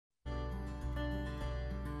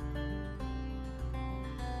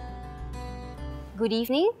Good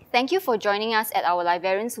evening. Thank you for joining us at our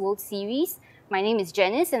Librarians World series. My name is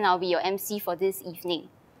Janice and I'll be your MC for this evening.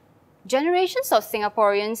 Generations of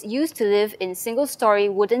Singaporeans used to live in single-storey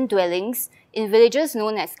wooden dwellings in villages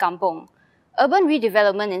known as Kampong. Urban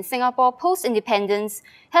redevelopment in Singapore post-independence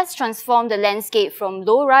has transformed the landscape from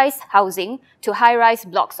low-rise housing to high-rise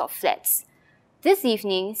blocks of flats. This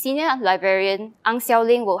evening, Senior Librarian Ang Seow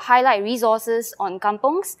Leng will highlight resources on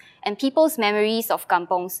kampongs and people's memories of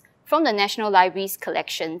kampongs from the National Library's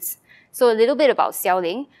collections. So a little bit about Seow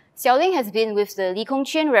Leng. Seow Leng has been with the Lee Kong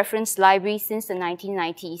Chian Reference Library since the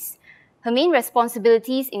 1990s. Her main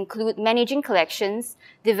responsibilities include managing collections,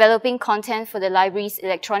 developing content for the library's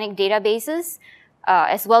electronic databases,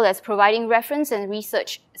 as well as providing reference and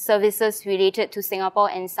research services related to Singapore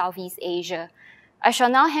and Southeast Asia. I shall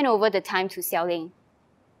now hand over the time to Seow Leng.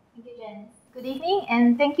 Thank you, Jen. Good evening,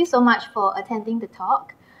 and thank you so much for attending the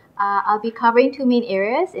talk. I'll be covering two main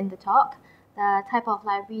areas in the talk: the type of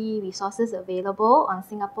library resources available on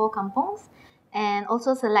Singapore kampongs, and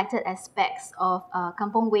also selected aspects of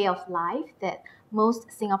kampong way of life that most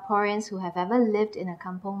Singaporeans who have ever lived in a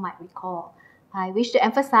kampong might recall. I wish to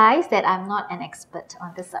emphasize that I'm not an expert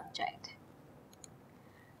on the subject.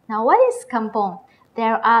 Now, what is kampong?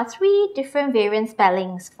 There are three different variant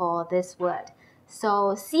spellings for this word.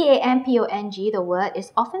 So C-A-M-P-O-N-G, the word,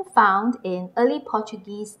 is often found in early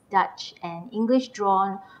Portuguese, Dutch, and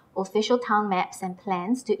English-drawn official town maps and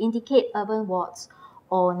plans to indicate urban wards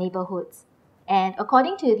or neighborhoods. And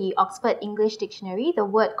according to the Oxford English Dictionary, the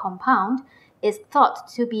word compound is thought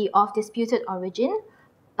to be of disputed origin,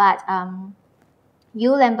 but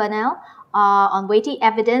Yule and Burnell, on weighty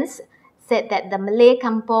evidence, said that the Malay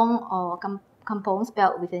kampong or kampong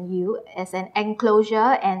spelled with an U as an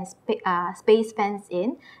enclosure and space fenced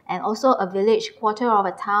in, and also a village, quarter of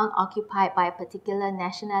a town occupied by a particular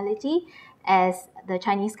nationality, as the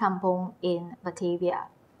Chinese kampong in Batavia.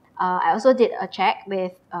 I also did a check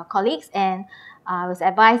with colleagues, and I was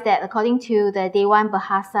advised that according to the Dewan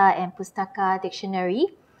Bahasa and Pustaka Dictionary,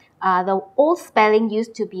 the old spelling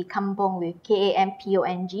used to be kampong with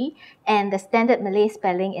K-A-M-P-O-N-G, and the standard Malay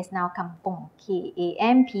spelling is now kampong,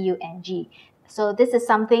 K-A-M-P-U-N-G. So this is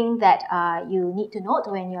something that you need to note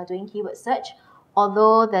when you're doing keyword search,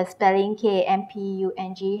 although the spelling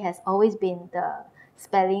K-A-M-P-U-N-G has always been the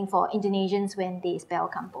spelling for Indonesians when they spell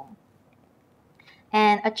kampong.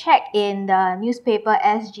 And a check in the newspaper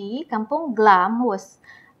SG, Kampong Glam was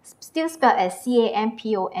still spelled as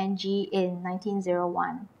C-A-M-P-O-N-G in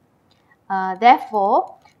 1901.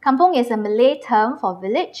 Therefore, kampong is a Malay term for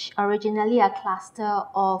village, originally a cluster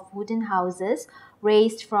of wooden houses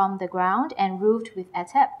raised from the ground and roofed with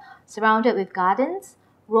attap, surrounded with gardens,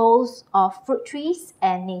 rows of fruit trees,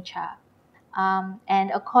 and nature.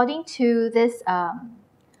 And according to this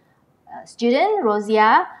student,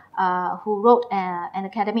 Rosia, who wrote an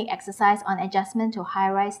academic exercise on adjustment to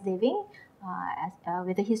high-rise living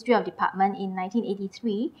with the history of department in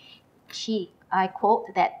 1983, I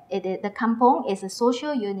quote that the kampong is a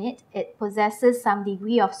social unit. It possesses some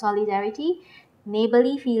degree of solidarity,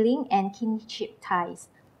 neighborly feeling, and kinship ties.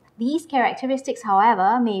 These characteristics,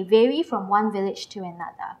 however, may vary from one village to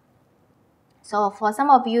another. So for some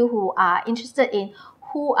of you who are interested in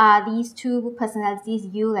who are these two personalities,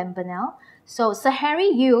 Yule and Burnell, so Sir Henry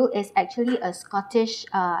Yule is actually a Scottish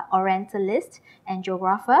Orientalist and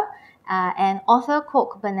geographer, and Arthur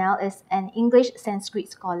Coke Burnell is an English Sanskrit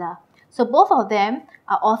scholar. So both of them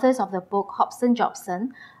are authors of the book Hobson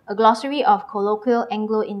Jobson, a glossary of colloquial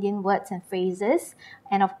Anglo-Indian words and phrases,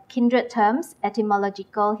 and of kindred terms,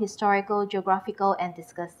 etymological, historical, geographical, and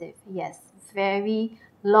discursive. Yes, very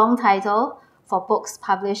long title for books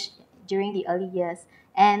published during the early years.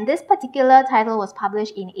 And this particular title was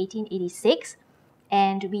published in 1886,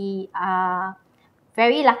 and we are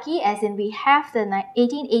very lucky as in we have the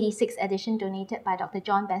 1886 edition donated by Dr.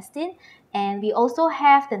 John Bestin, and we also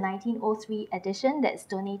have the 1903 edition that's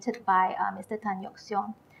donated by Mr. Tan Yok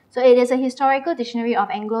Seong. So it is a historical dictionary of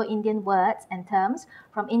Anglo-Indian words and terms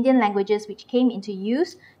from Indian languages which came into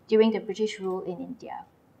use during the British rule in India.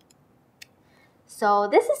 So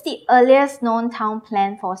this is the earliest known town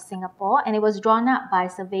plan for Singapore, and it was drawn up by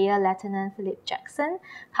Surveyor Lieutenant Philip Jackson,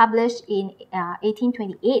 published in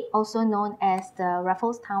 1828, also known as the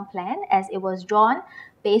Raffles Town Plan, as it was drawn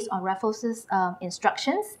based on Raffles's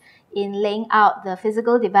instructions in laying out the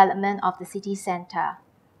physical development of the city centre.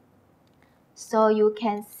 So you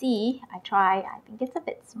can see, I think it's a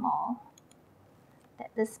bit small,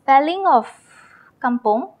 that the spelling of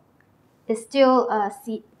kampong is still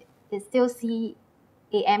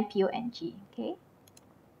C-A-M-P-O-N-G, okay?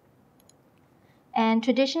 And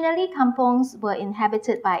traditionally, kampongs were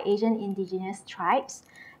inhabited by Asian indigenous tribes,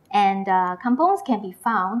 And kampongs can be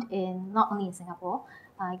found not only in Singapore,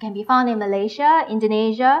 it can be found in Malaysia,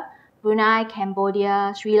 Indonesia, Brunei,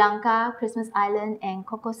 Cambodia, Sri Lanka, Christmas Island, and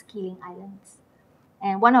Cocos Keeling Islands.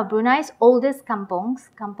 And one of Brunei's oldest kampongs,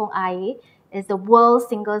 Kampong Air, is the world's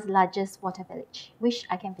single largest water village, which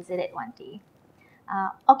I can visit it one day.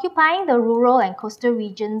 Occupying the rural and coastal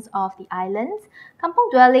regions of the islands, kampong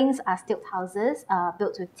dwellings are stilt houses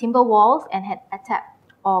built with timber walls and had attap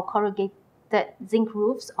or corrugated zinc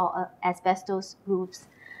roofs or asbestos roofs.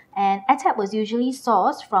 And attap was usually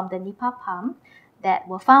sourced from the nipa palm that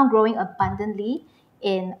were found growing abundantly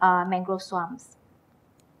in mangrove swamps.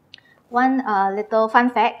 One little fun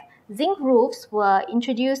fact, zinc roofs were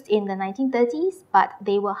introduced in the 1930s, but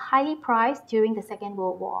they were highly prized during the Second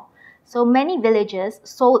World War. So many villages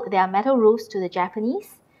sold their metal roofs to the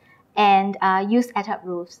Japanese and used attap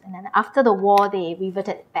roofs. And then after the war, they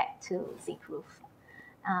reverted back to zinc roof.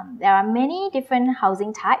 There are many different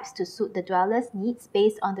housing types to suit the dwellers' needs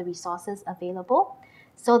based on the resources available.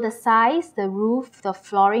 So the size, the roof, the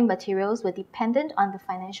flooring materials were dependent on the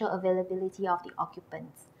financial availability of the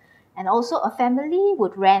occupants. And also a family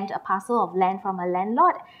would rent a parcel of land from a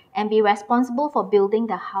landlord and be responsible for building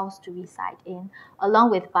the house to reside in,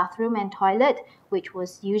 along with bathroom and toilet, which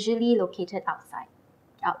was usually located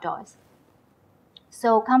outdoors.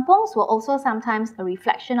 So kampongs were also sometimes a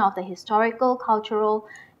reflection of the historical, cultural,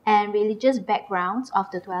 and religious backgrounds of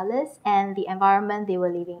the dwellers and the environment they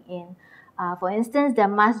were living in. For instance, the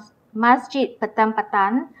Masjid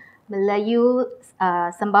Patan Melayu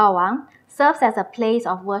Sembawang serves as a place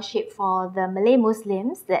of worship for the Malay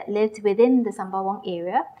Muslims that lived within the Sembawang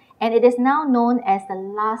area, and it is now known as the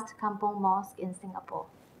last kampong mosque in Singapore.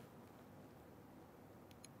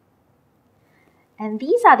 And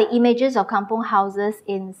these are the images of kampong houses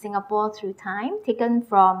in Singapore through time, taken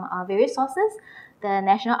from various sources, the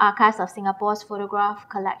National Archives of Singapore's photograph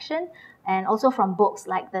collection, and also from books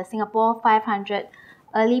like the Singapore 500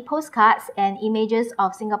 early postcards and images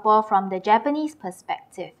of Singapore from the Japanese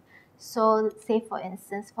perspective. So say for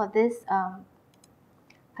instance, for this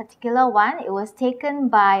particular one, it was taken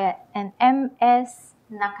by an M.S.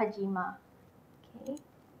 Nakajima. Okay.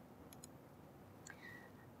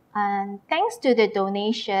 And thanks to the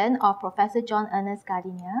donation of Professor John Ernest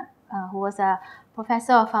Gardiner, who was a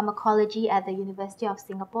professor of pharmacology at the University of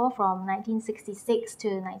Singapore from 1966 to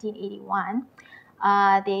 1981,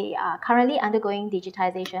 they are currently undergoing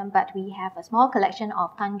digitization, but we have a small collection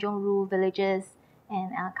of Tanjong Ru villages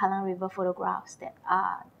and Kallang River photographs that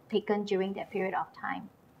are taken during that period of time.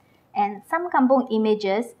 And some kampong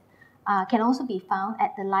images can also be found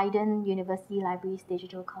at the Leiden University Library's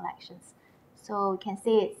digital collections. So we can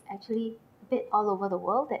say it's actually a bit all over the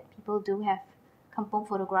world that people do have kampong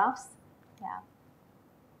photographs. Yeah.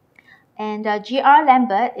 And G.R.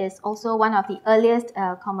 Lambert is also one of the earliest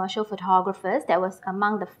commercial photographers that was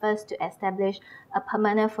among the first to establish a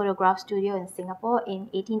permanent photograph studio in Singapore in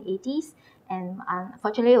 1880s, and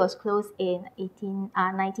unfortunately it was closed in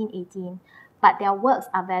 1918. But their works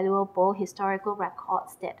are valuable historical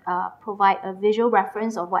records that provide a visual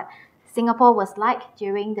reference of what Singapore was like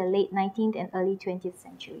during the late 19th and early 20th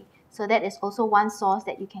century. So that is also one source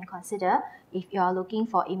that you can consider if you are looking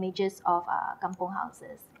for images of kampong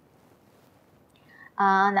houses.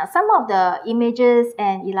 Now, some of the images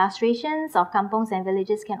and illustrations of kampongs and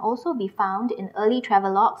villages can also be found in early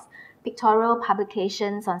travelogues, pictorial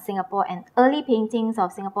publications on Singapore, and early paintings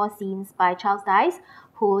of Singapore scenes by Charles Dice,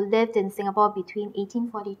 who lived in Singapore between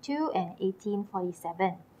 1842 and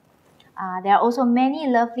 1847. There are also many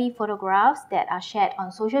lovely photographs that are shared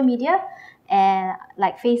on social media, and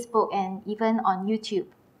like Facebook and even on YouTube.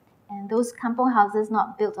 And those kampong houses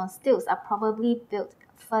not built on stilts are probably built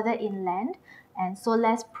further inland and so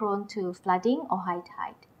less prone to flooding or high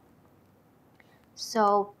tide.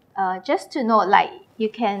 So just to note, like you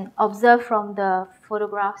can observe from the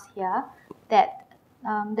photographs here that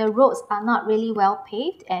the roads are not really well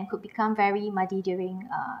paved and could become very muddy during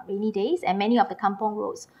rainy days, and many of the kampong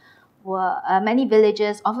roads many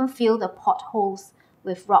villages often fill the potholes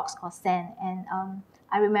with rocks or sand. And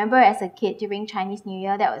I remember as a kid during Chinese New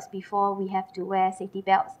Year, that was before we have to wear safety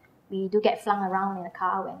belts, we do get flung around in the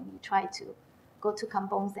car when we try to go to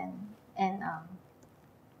kampongs and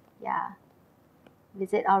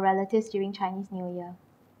visit our relatives during Chinese New Year.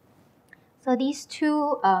 So these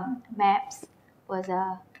two maps was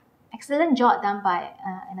an excellent job done by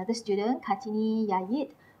another student, Kartini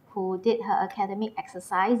Yayit, who did her academic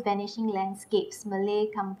exercise, Vanishing Landscapes, Malay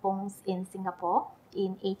Kampongs in Singapore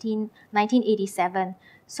in 1987.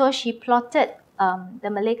 So she plotted the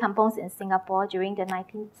Malay kampongs in Singapore during the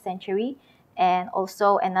 19th century and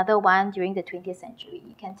also another one during the 20th century.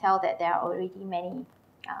 You can tell that there are already many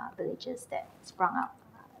villages that sprung up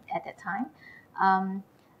at that time.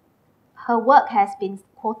 Her work has been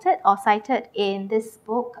quoted or cited in this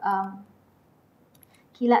book,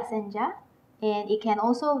 Kilat Senja, and it can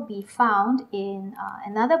also be found in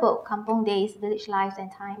another book, Kampong Days, Village Lives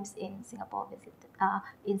and Times in Singapore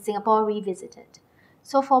Revisited.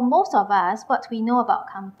 So for most of us, what we know about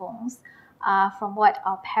kampongs are from what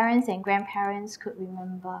our parents and grandparents could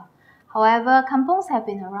remember. However, kampongs have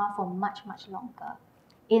been around for much, much longer.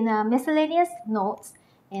 In miscellaneous notes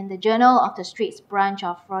in the Journal of the Straits branch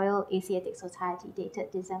of Royal Asiatic Society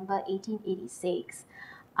dated December 1886,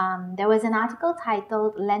 there was an article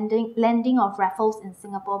titled Landing of Raffles in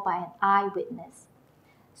Singapore by an Eyewitness.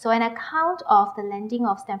 So an account of the landing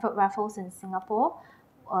of Stamford Raffles in Singapore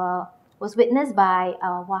was witnessed by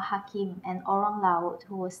Wah Hakim, an Orang Laut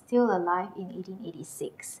who was still alive in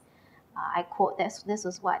 1886. I quote, this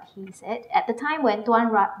was what he said. At the time when Tuan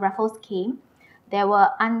Raffles came, there were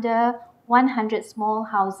under 100 small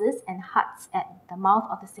houses and huts at the mouth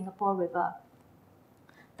of the Singapore River.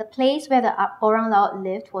 The place where the Orang Laut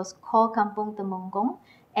lived was called Kampong Temenggung,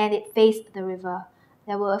 and it faced the river.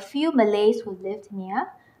 There were a few Malays who lived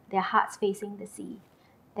near, their huts facing the sea.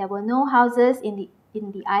 There were no houses in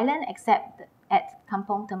the island except at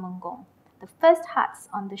Kampong Temenggung. The first huts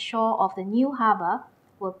on the shore of the new harbour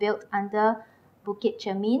were built under Bukit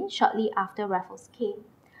Cermin shortly after Raffles came.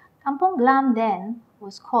 Kampong Glam then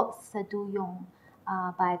was called Seduyong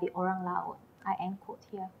by the Orang Laut. I end quote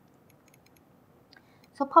here.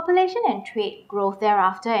 So population and trade growth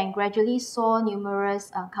thereafter and gradually saw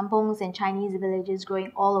numerous kampongs and Chinese villages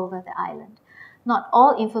growing all over the island. Not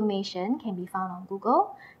all information can be found on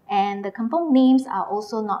Google, and the kampong names are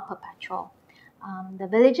also not perpetual. The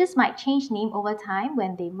villages might change name over time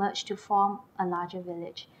when they merge to form a larger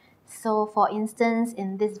village. So for instance,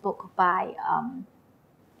 in this book by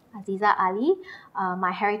Aziza Ali,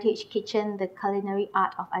 My Heritage Kitchen, The Culinary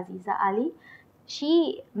Art of Aziza Ali,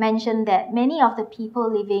 she mentioned that many of the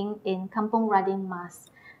people living in Kampong Radin Mas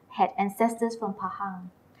had ancestors from Pahang.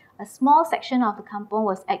 A small section of the kampong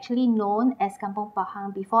was actually known as Kampong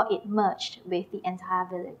Pahang before it merged with the entire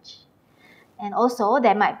village. And also,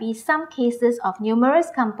 there might be some cases of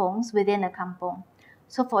numerous kampongs within a kampong.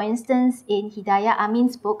 So for instance, in Hidayah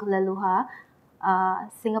Amin's book, Leluhur,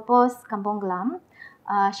 Singapore's Kampong Glam,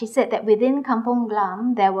 she said that within Kampong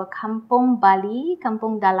Glam, there were Kampong Bali,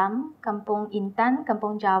 Kampong Dalam, Kampong Intan,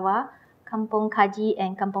 Kampong Jawa, Kampong Kaji,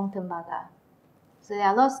 and Kampong Tembaga. So there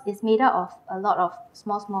are lots, it's made up of a lot of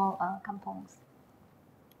small kampongs.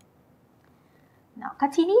 Now,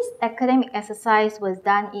 Kartini's academic exercise was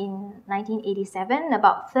done in 1987,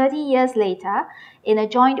 about 30 years later, in a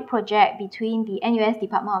joint project between the NUS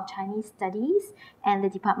Department of Chinese Studies and the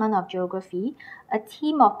Department of Geography. A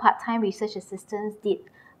team of part-time research assistants did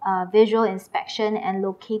visual inspection and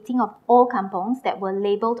locating of all kampongs that were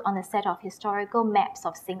labelled on a set of historical maps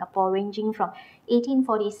of Singapore ranging from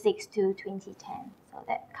 1846 to 2010. So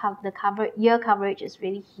that year coverage is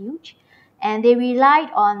really huge. And they relied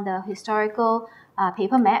on the historical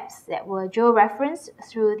paper maps that were geo-referenced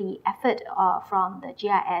through the effort from the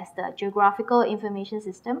GIS, the Geographical Information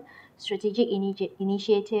System Strategic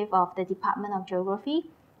Initiative of the Department of Geography,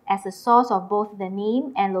 as a source of both the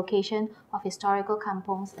name and location of historical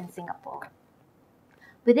kampongs in Singapore.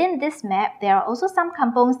 Within this map, there are also some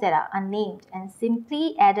kampongs that are unnamed and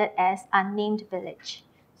simply added as unnamed village.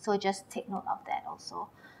 So just take note of that also.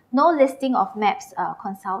 No listing of maps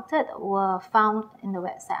consulted were found in the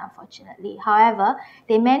website, unfortunately. However,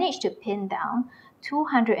 they managed to pin down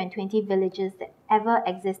 220 villages that ever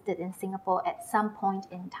existed in Singapore at some point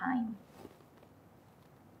in time.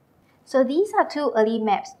 So these are two early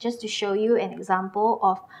maps just to show you an example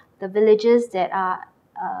of the villages that are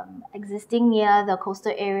existing near the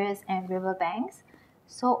coastal areas and riverbanks.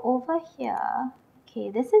 So over here,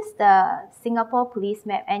 okay, this is the Singapore police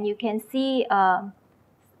map, and you can see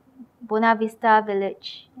Buona Vista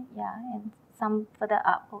village, yeah, and some further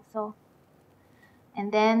up also.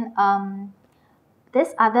 And then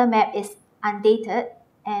this other map is undated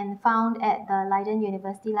and found at the Leiden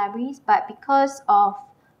University Libraries, but because of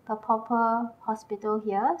the Pauper Hospital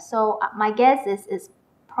here, so my guess is it's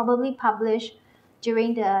probably published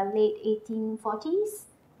during the late 1840s,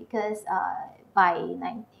 because by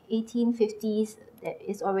 1850s it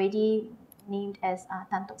is already named as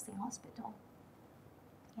Tan Tock Seng Hospital.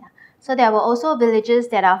 Yeah. So there were also villages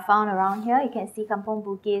that are found around here. You can see Kampong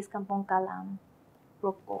Bugis, Kampong Kalam,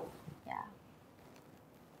 Rokok. Yeah.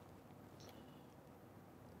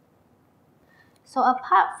 So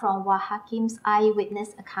apart from Wah Hakim's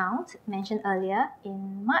eyewitness account mentioned earlier,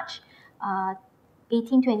 in March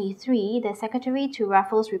 1823, the secretary to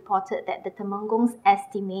Raffles reported that the Temenggong's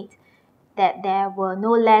estimate that there were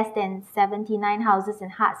no less than 79 houses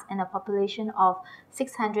and huts and a population of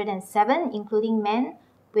 607, including men,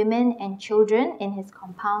 women, and children in his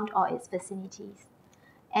compound or its vicinities.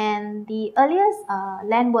 And the earliest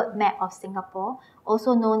landward map of Singapore,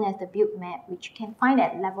 also known as the Butte map, which you can find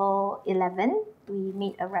at level 11. We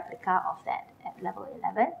made a replica of that at level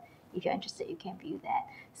 11. If you're interested, you can view that.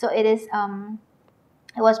 So it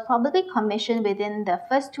was probably commissioned within the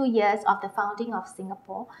first 2 years of the founding of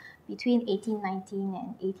Singapore, between 1819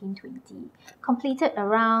 and 1820, completed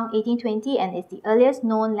around 1820, and is the earliest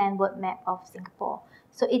known landward map of Singapore.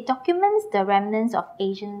 So it documents the remnants of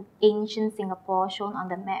ancient Singapore shown on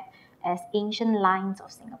the map as ancient lines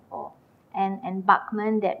of Singapore, and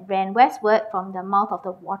embankment that ran westward from the mouth of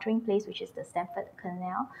the watering place, which is the Stamford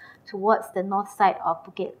Canal, towards the north side of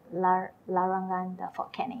Bukit Larangan, the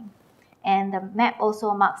Fort Canning. And the map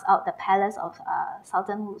also marks out the palace of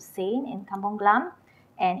Sultan Hussein in Kampong Glam,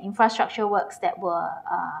 and infrastructure works that were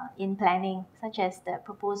in planning, such as the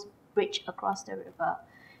proposed bridge across the river.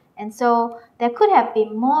 And so there could have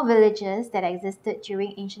been more villages that existed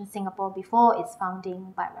during ancient Singapore before its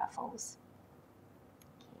founding by Raffles.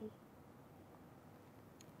 Okay.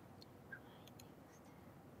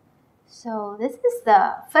 So this is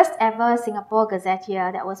the first ever Singapore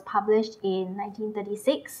Gazetteer that was published in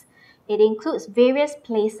 1936. It includes various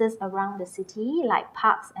places around the city, like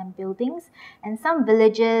parks and buildings, and some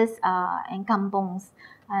villages and kampongs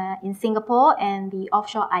in Singapore and the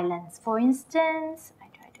offshore islands. For instance, I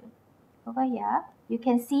try to over here, you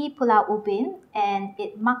can see Pulau Ubin, and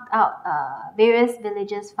it marked out various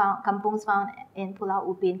villages kampongs found in Pulau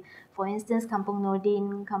Ubin. For instance, Kampong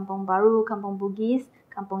Nordin, Kampong Baru, Kampong Bugis,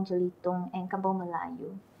 Kampong Jelitong, and Kampong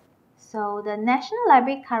Melayu. So the National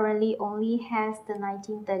Library currently only has the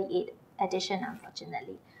 1938 edition,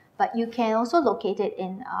 unfortunately. But you can also locate it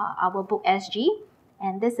in our book SG,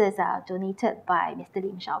 and this is donated by Mr.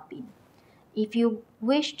 Lim Xiaopin. If you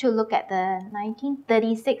wish to look at the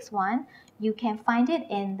 1936 one, you can find it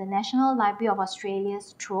in the National Library of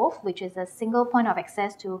Australia's Trove, which is a single point of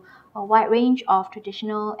access to a wide range of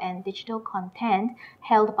traditional and digital content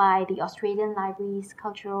held by the Australian Libraries,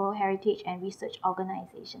 Cultural Heritage and Research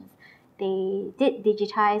Organisations. They did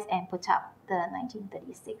digitize and put up the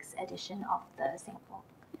 1936 edition of the Singapore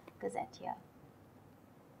Gazetteer.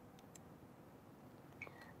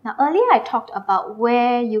 Now, earlier I talked about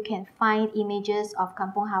where you can find images of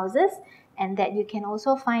kampong houses and that you can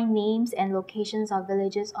also find names and locations of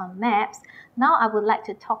villages on maps. Now I would like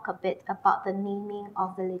to talk a bit about the naming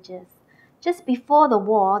of villages. Just before the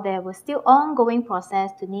war, there was still ongoing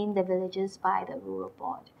process to name the villages by the Rural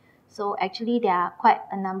Board. So actually there are quite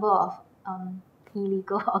a number of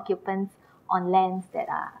illegal occupants on lands that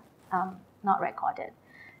are not recorded.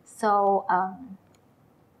 So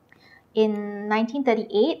in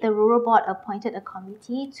 1938, the Rural Board appointed a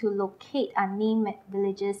committee to locate unnamed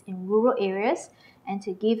villages in rural areas and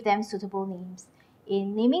to give them suitable names.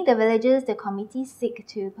 In naming the villages, the committee seek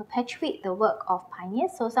to perpetuate the work of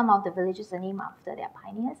pioneers. So some of the villages are named after their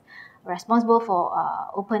pioneers, responsible for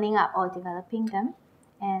opening up or developing them.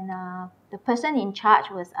 And the person in charge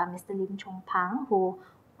was Mr. Lim Chong Pang, who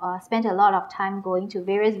spent a lot of time going to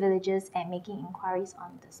various villages and making inquiries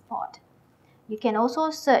on the spot. You can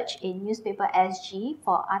also search in newspaper SG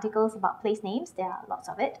for articles about place names. There are lots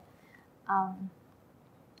of it.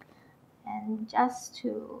 And just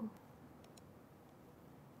to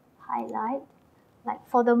highlight, like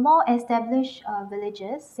for the more established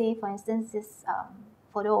villages, say for instance this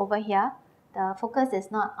photo over here, the focus is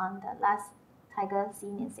not on the last tiger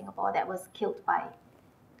seen in Singapore that was killed by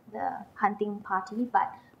the hunting party,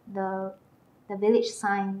 but the village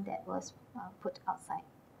sign that was put outside.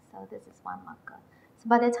 So this is one marker. So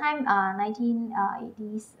by the time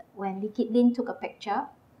 1980s, when Lee Kit Lin took a picture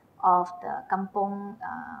of the Kampong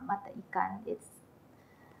Mata Ikan,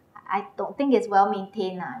 I don't think it's well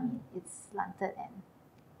maintained. I mean, it's slanted and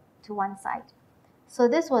to one side. So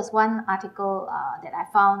this was one article that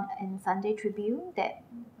I found in Sunday Tribune that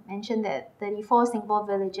mentioned that 34 Singapore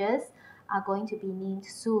villages are going to be named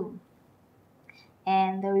soon.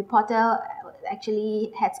 And the reporter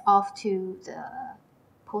actually heads off to the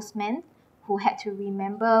postman who had to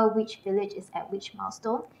remember which village is at which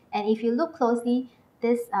milestone. And if you look closely,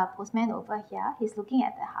 this postman over here, he's looking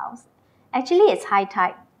at the house. Actually, it's high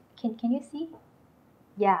tide. Can you see?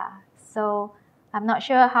 Yeah. So I'm not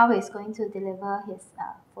sure how he's going to deliver his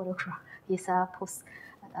photograph, his post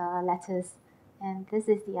letters. And this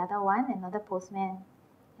is the other one, another postman.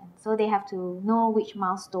 And so they have to know which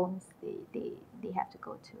milestones they have to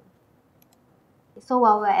go to. So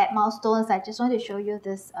while we're at milestones, I just want to show you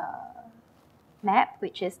this map,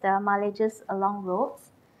 which is the mileages along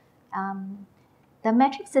roads. The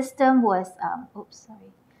metric system was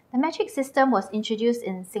The metric system was introduced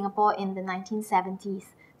in Singapore in the 1970s.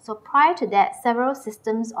 So prior to that, several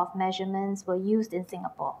systems of measurements were used in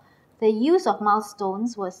Singapore. The use of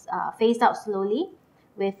milestones was phased out slowly,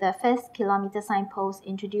 with the first kilometre signpost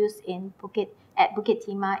introduced at Bukit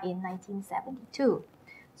Timah in 1972.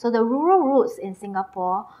 So the rural routes in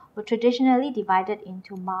Singapore were traditionally divided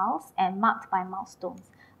into miles and marked by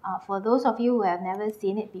milestones. For those of you who have never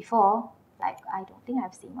seen it before, like I don't think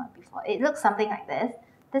I've seen one before, it looks something like this.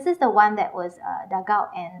 This is the one that was dug out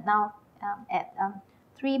and now at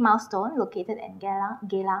 3 milestone located in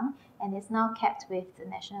Geylang, and is now kept with the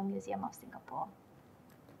National Museum of Singapore.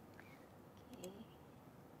 Okay.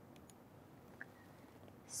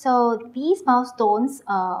 So these milestones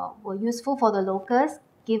were useful for the locals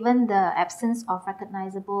given the absence of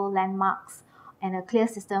recognizable landmarks and a clear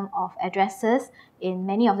system of addresses in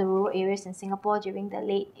many of the rural areas in Singapore during the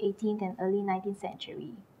late 18th and early 19th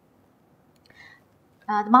century.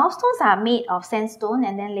 The milestones are made of sandstone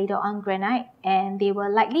and then later on granite, and they were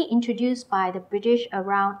likely introduced by the British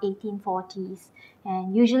around 1840s,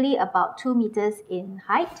 and usually about 2 meters in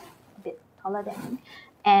height, a bit taller than me,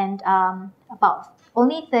 and about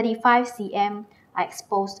only 35 cm are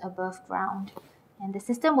exposed above ground. And the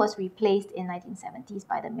system was replaced in 1970s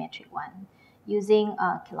by the metric one, using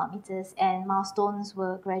kilometers, and milestones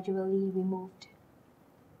were gradually removed.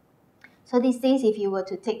 So these days, if you were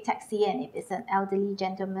to take taxi and if it's an elderly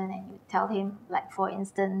gentleman and you tell him, like for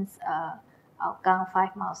instance, Hougang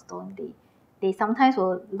 5 milestone, they sometimes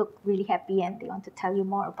will look really happy and they want to tell you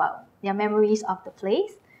more about their memories of the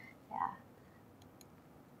place. Yeah.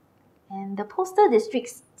 And the postal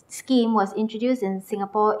district scheme was introduced in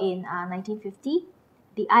Singapore in 1950.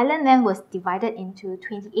 The island then was divided into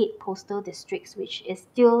 28 postal districts, which is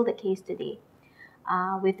still the case today.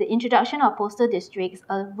 With the introduction of postal districts,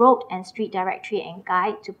 a road and street directory and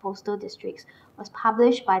guide to postal districts was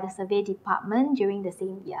published by the Survey Department during the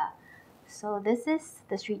same year. So this is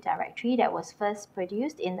the street directory that was first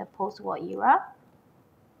produced in the post-war era.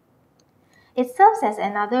 It serves as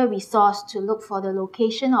another resource to look for the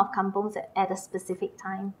location of kampongs at a specific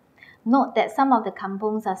time. Note that some of the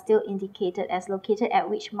kampongs are still indicated as located at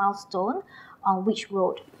which milestone on which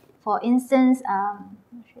road. For instance, I'm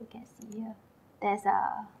not sure you can see here. There's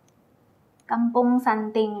a Kampong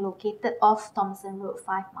Santing located off Thomson Road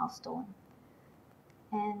 5 milestone.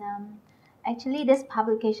 And actually this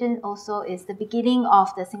publication also is the beginning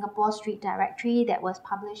of the Singapore Street Directory that was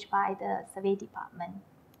published by the Survey Department.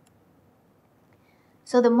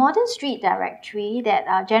 So the modern street directory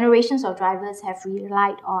that generations of drivers have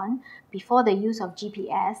relied on before the use of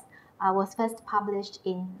GPS was first published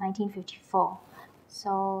in 1954.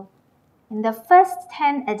 So in the first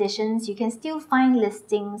 10 editions, you can still find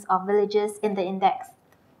listings of villages in the index.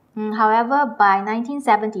 However, by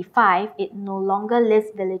 1975, it no longer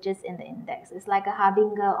lists villages in the index. It's like a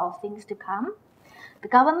harbinger of things to come. The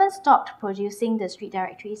government stopped producing the street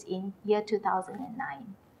directories in year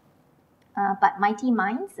 2009. But Mighty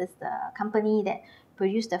Minds is the company that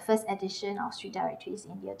produced the first edition of street directories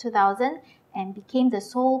in year 2000 and became the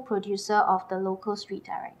sole producer of the local street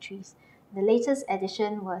directories. The latest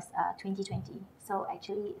edition was 2020, so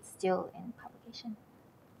actually it's still in publication.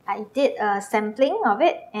 I did a sampling of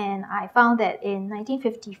it and I found that in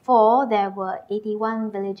 1954 there were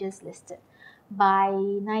 81 villages listed. By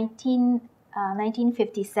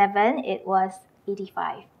 1957 it was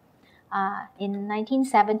 85. In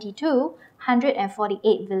 1972,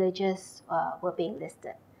 148 villages were being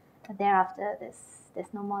listed. But thereafter,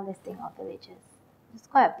 there's no more listing of villages. It's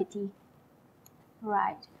quite a pity.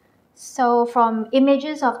 Right. So from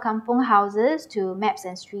images of kampong houses to maps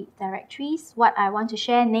and street directories, what I want to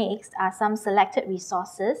share next are some selected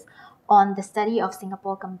resources on the study of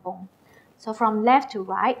Singapore kampong. So from left to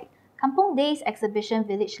right, Kampong Days exhibition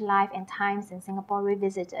Village Life and Times in Singapore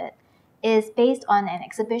Revisited is based on an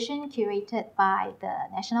exhibition curated by the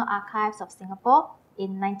National Archives of Singapore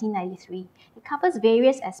in 1993. It covers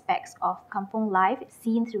various aspects of kampong life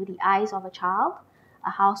seen through the eyes of a child,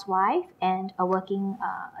 a housewife, and a working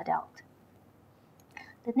adult.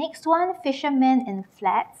 The next one, Fishermen in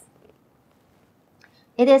Flats.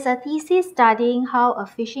 It is a thesis studying how a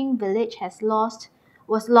fishing village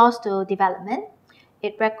was lost to development.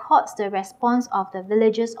 It records the response of the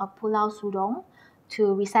villagers of Pulau Sudong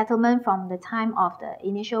to resettlement from the time of the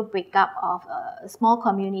initial breakup of a small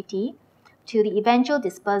community to the eventual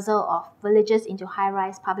dispersal of villages into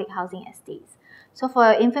high-rise public housing estates. So for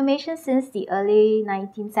your information, since the early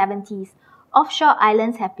 1970s, offshore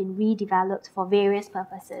islands have been redeveloped for various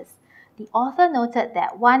purposes. The author noted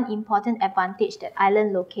that one important advantage that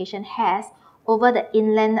island location has over the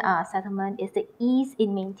inland settlement is the ease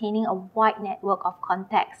in maintaining a wide network of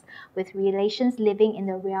contacts with relations living in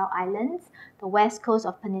the Riau Islands, the west coast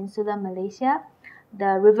of Peninsular Malaysia,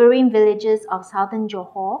 the riverine villages of southern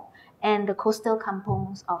Johor, and the coastal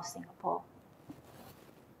kampongs of Singapore.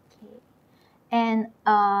 Okay. And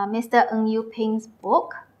Mr. Ng Yu Ping's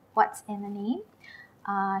book, What's in a Name?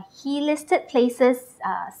 He listed places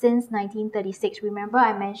since 1936. Remember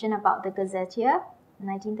I mentioned about the Gazetteer in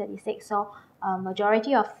 1936. So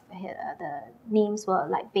majority of the names were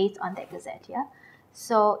like based on that Gazetteer.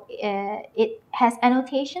 So it has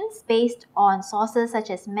annotations based on sources such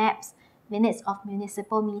as maps, minutes of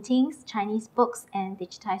municipal meetings, Chinese books, and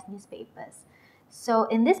digitized newspapers. So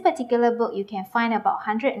in this particular book, you can find about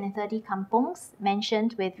 130 kampongs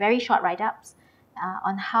mentioned with very short write-ups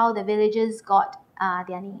on how the villages got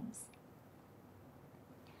their names.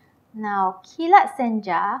 Now, Kilat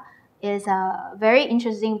Senja is a very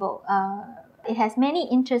interesting book. It has many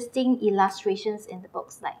interesting illustrations in the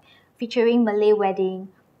books, like featuring Malay wedding,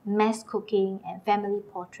 mass cooking, and family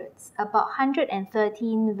portraits. About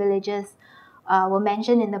 113 villages were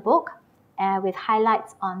mentioned in the book, with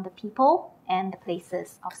highlights on the people and the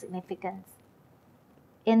places of significance.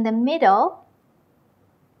 In the middle,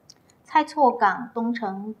 蔡厝港东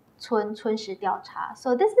城村村史调查.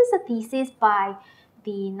 So this is a thesis by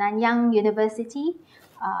the Nanyang University,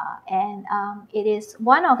 and it is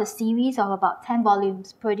one of a series of about 10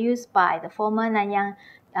 volumes produced by the former Nanyang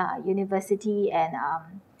University and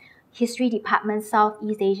History Department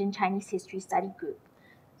Southeast Asian Chinese History Study Group.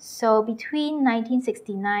 So between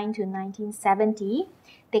 1969 to 1970,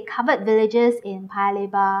 they covered villages in Paya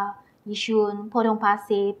Lebar, Yishun, Potong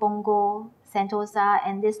Pasir, Punggol, Sentosa,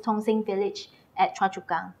 and this Tongsing village at Choa Chu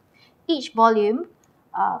Kang. Each volume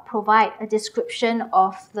provide a description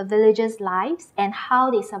of the villagers' lives and how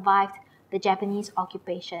they survived the Japanese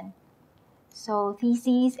occupation. So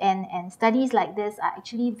theses and studies like this are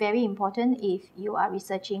actually very important if you are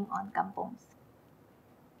researching on kampongs.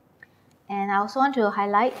 And I also want to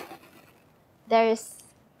highlight there's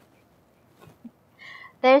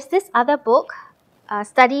this other book,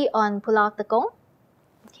 Study on Pulau Tekong.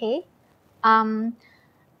 Okay,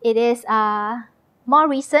 it is more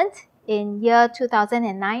recent, in year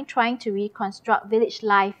 2009, trying to reconstruct village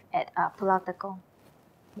life at Pulau Tekong.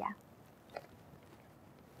 Yeah.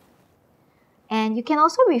 And you can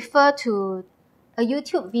also refer to a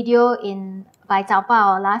YouTube video by Zhao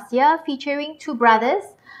Bao last year featuring two brothers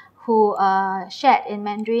who shared in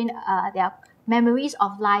Mandarin their memories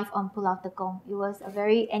of life on Pulau Tekong. It was a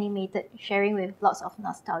very animated sharing with lots of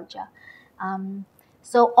nostalgia.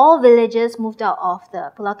 So all villagers moved out of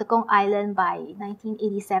the Pulau Tekong island by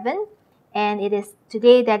 1987, and it is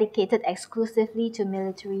today dedicated exclusively to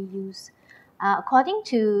military use. According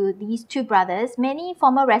to these two brothers, many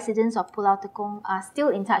former residents of Pulau Tekong are still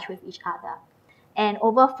in touch with each other, and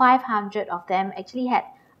over 500 of them actually had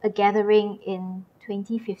a gathering in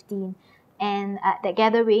 2015. And at that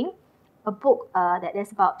gathering, a book that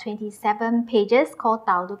is about 27 pages called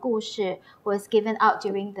岛的故事 was given out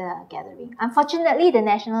during the gathering. Unfortunately, the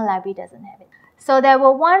National Library doesn't have it. So there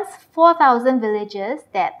were once 4,000 villages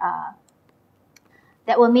that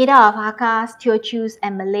were made out of Hakkas, Teochews,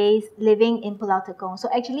 and Malays living in Pulau Tekong. So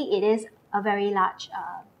actually, it is a very large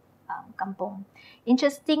kampong.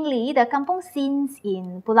 Interestingly, the kampong scenes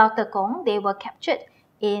in Pulau Tekong, they were captured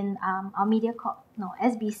in our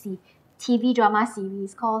SBC TV drama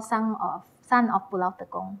series called Son of Pulau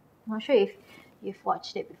Tekong. I'm not sure if you've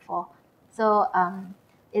watched it before. So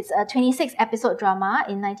it's a 26-episode drama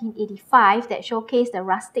in 1985 that showcased the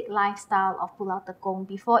rustic lifestyle of Pulau Tekong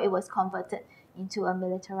before it was converted into a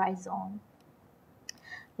militarized zone.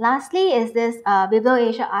 Lastly is this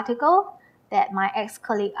BiblioAsia article that my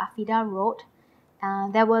ex-colleague Afida wrote.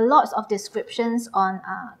 There were lots of descriptions on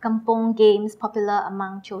kampong games popular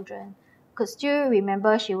among children. Could still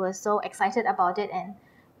remember she was so excited about it, and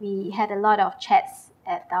we had a lot of chats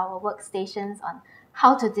at our workstations on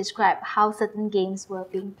how to describe how certain games were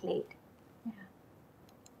being played. Yeah.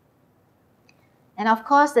 And of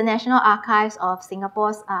course, the National Archives of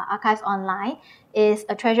Singapore's Archives Online is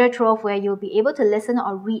a treasure trove where you'll be able to listen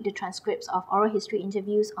or read the transcripts of oral history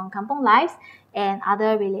interviews on kampong lives and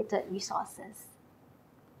other related resources.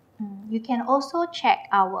 You can also check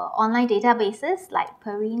our online databases like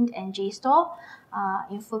Perint and JSTOR,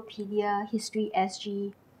 Infopedia, History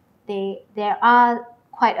SG. There are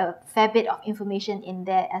quite a fair bit of information in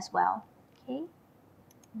there as well. Okay.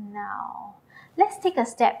 Now, let's take a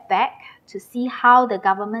step back to see how the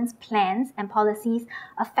government's plans and policies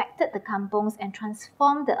affected the kampongs and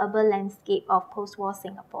transformed the urban landscape of post-war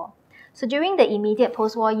Singapore. So during the immediate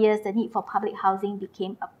post-war years, the need for public housing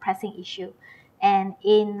became a pressing issue. And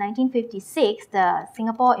in 1956, the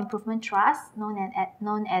Singapore Improvement Trust,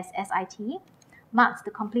 known as SIT, marked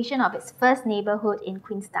the completion of its first neighbourhood in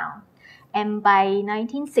Queenstown. And by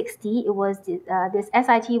 1960, this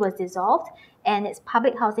SIT was dissolved and its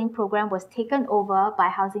public housing program was taken over by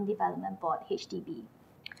Housing Development Board, HDB.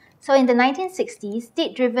 So in the 1960s,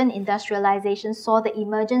 state-driven industrialization saw the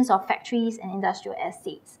emergence of factories and industrial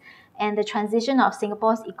estates and the transition of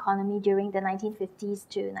Singapore's economy during the 1950s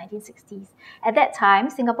to 1960s. At that time,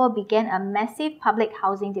 Singapore began a massive public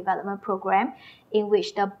housing development program in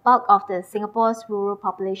which the bulk of Singapore's rural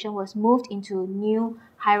population was moved into new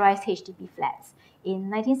high-rise HDB flats. In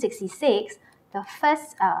 1966, the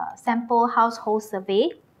first sample household survey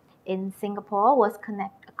in Singapore was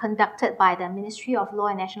conducted by the Ministry of Law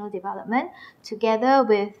and National Development together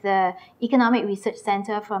with the Economic Research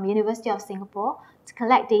Centre from University of Singapore to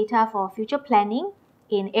collect data for future planning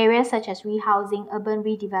in areas such as rehousing, urban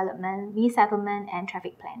redevelopment, resettlement, and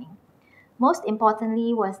traffic planning. Most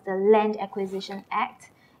importantly was the Land Acquisition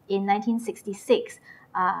Act in 1966.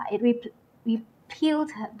 It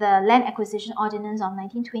repealed the Land Acquisition Ordinance of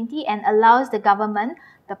 1920 and allows the government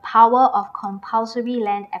the power of compulsory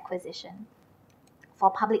land acquisition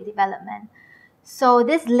for public development. So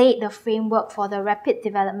this laid the framework for the rapid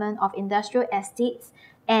development of industrial estates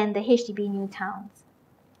and the HDB new towns.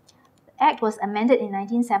 The Act was amended in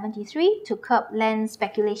 1973 to curb land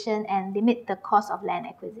speculation and limit the cost of land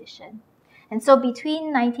acquisition. And so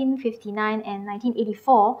between 1959 and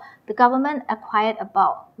 1984, the government acquired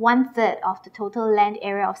about 1/3 of the total land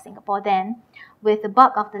area of Singapore then, with the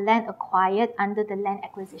bulk of the land acquired under the Land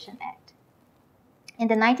Acquisition Act. In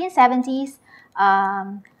the 1970s,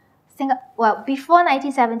 before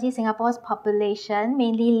 1970, Singapore's population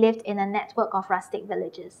mainly lived in a network of rustic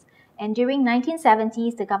villages. And during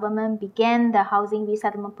 1970s, the government began the housing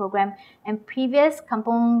resettlement program and previous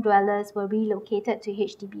kampong dwellers were relocated to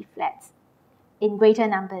HDB flats in greater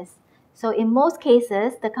numbers. So in most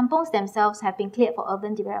cases, the kampongs themselves have been cleared for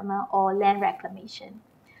urban development or land reclamation.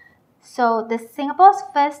 So Singapore's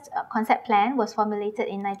first concept plan was formulated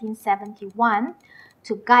in 1971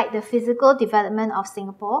 to guide the physical development of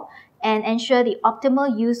Singapore and ensure the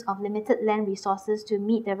optimal use of limited land resources to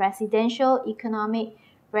meet the residential, economic,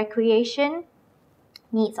 recreation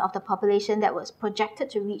needs of the population that was projected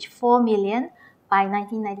to reach 4 million by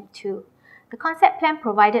 1992. The concept plan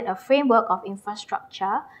provided a framework of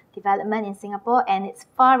infrastructure development in Singapore, and its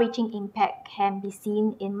far-reaching impact can be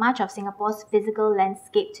seen in much of Singapore's physical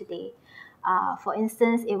landscape today. For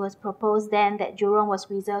instance, it was proposed then that Jurong was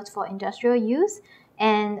reserved for industrial use,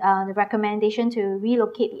 and the recommendation to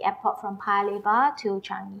relocate the airport from Paya Lebar to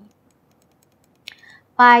Changi.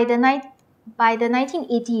 By the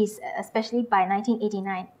 1980s, especially by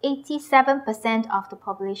 1989, 87% of the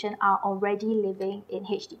population are already living in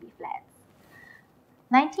HDB flats.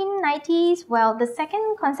 1990s, the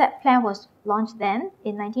second concept plan was launched then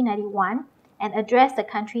in 1991 and addressed the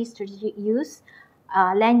country's strategic use,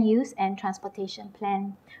 land use and transportation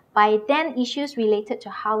plan. By then, issues related to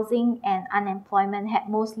housing and unemployment had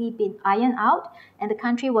mostly been ironed out, and the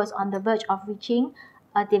country was on the verge of reaching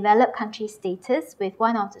a developed country status with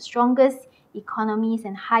one of the strongest economies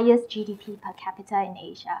and highest GDP per capita in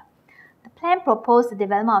Asia. The plan proposed the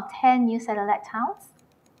development of 10 new satellite towns.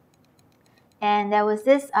 And there was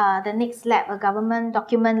the Next Lab, a government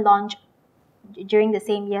document launched during the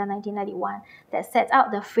same year, 1991, that set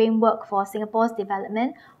out the framework for Singapore's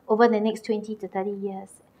development over the next 20 to 30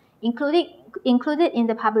 years. Included in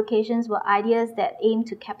the publications were ideas that aim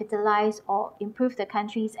to capitalize or improve the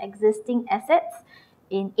country's existing assets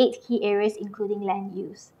in 8 key areas, including land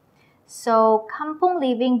use. So kampong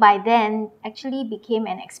living by then actually became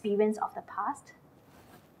an experience of the past.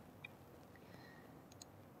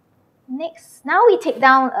 Next, now we take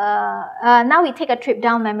a trip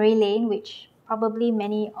down memory lane, which probably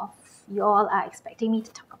many of you all are expecting me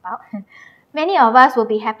to talk about. Many of us will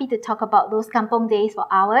be happy to talk about those kampong days for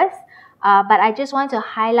hours, but I just want to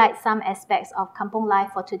highlight some aspects of kampong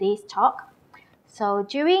life for today's talk. So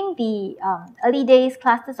during the early days,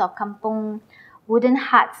 clusters of kampong wooden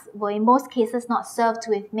huts were in most cases not served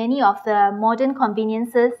with many of the modern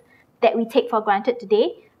conveniences that we take for granted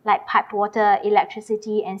today, like piped water,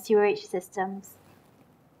 electricity, and sewerage systems.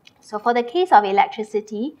 So for the case of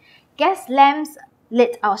electricity, gas lamps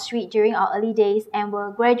lit our street during our early days and were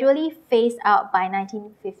gradually phased out by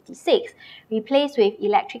 1956, replaced with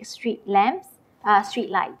electric street lights.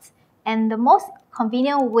 And the most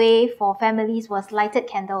convenient way for families was lighted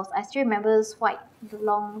candles. I still remember those white,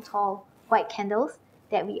 long, tall, white candles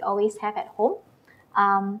that we always have at home.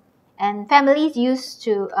 And families used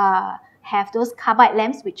to have those carbide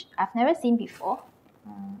lamps, which I've never seen before.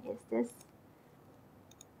 Is this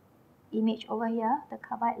image over here, the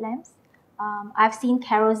carbide lamps? I've seen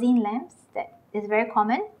kerosene lamps, that is very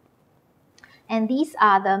common. And these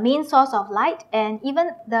are the main source of light, and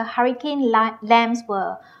even the hurricane lamps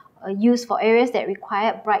were used for areas that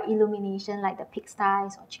required bright illumination, like the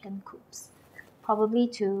pigsties or chicken coops, probably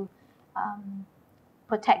to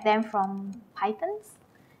protect them from pythons.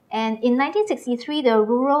 And in 1963, the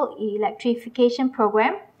Rural Electrification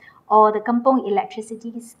Program, or the Kampong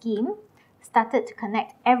Electricity Scheme, started to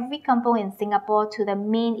connect every kampong in Singapore to the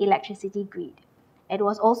main electricity grid. It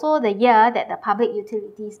was also the year that the Public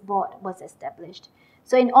Utilities Board was established.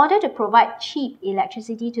 So in order to provide cheap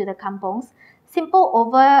electricity to the kampongs, simple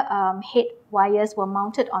overhead wires were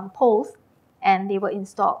mounted on poles and they were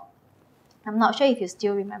installed. I'm not sure if you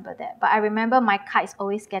still remember that, but I remember my kites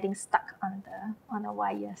always getting stuck on the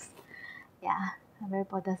wires. Yeah, very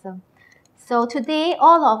bothersome. So today,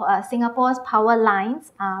 all of Singapore's power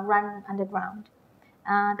lines run underground.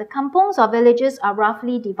 The kampongs or villages are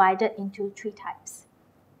roughly divided into three types.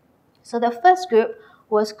 So the first group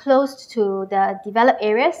was close to the developed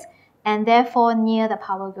areas and therefore near the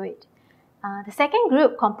power grid. The second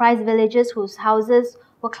group comprised villages whose houses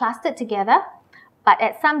were clustered together but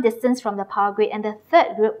at some distance from the power grid. And the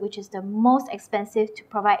third group, which is the most expensive to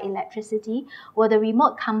provide electricity, were the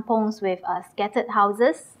remote kampongs with scattered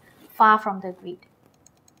houses far from the grid.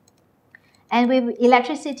 And with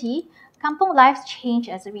electricity, kampong lives changed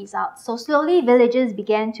as a result. So slowly, villagers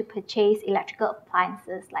began to purchase electrical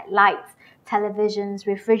appliances like lights, televisions,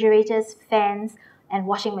 refrigerators, fans, and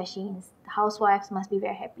washing machines. The housewives must be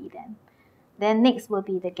very happy then. Then next will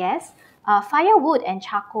be the gas. Firewood and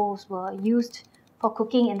charcoals were used for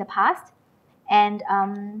cooking in the past. And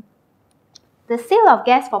the sale of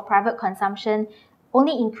gas for private consumption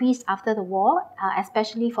only increased after the war,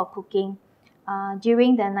 especially for cooking.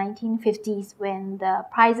 During the 1950s, when the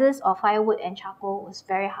prices of firewood and charcoal was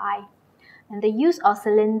very high. And the use of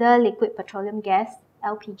cylinder liquid petroleum gas,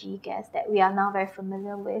 LPG gas, that we are now very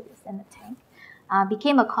familiar with, is in the tank,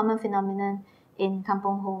 became a common phenomenon in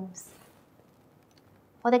kampong homes.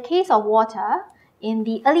 For the case of water, in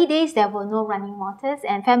the early days, there were no running waters,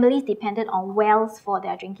 and families depended on wells for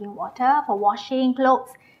their drinking water, for washing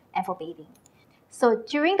clothes, and for bathing. So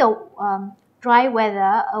during the dry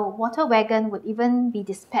weather, a water wagon would even be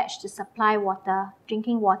dispatched to supply water,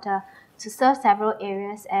 drinking water, to serve several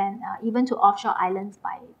areas and even to offshore islands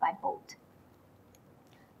by boat.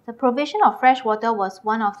 The provision of fresh water was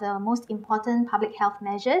one of the most important public health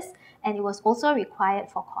measures, and it was also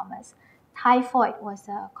required for commerce. Typhoid was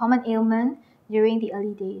a common ailment during the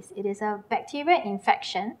early days. It is a bacterial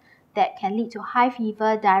infection that can lead to high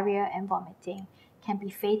fever, diarrhea, and vomiting. It can be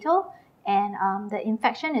fatal, and the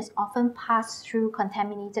infection is often passed through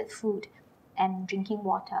contaminated food and drinking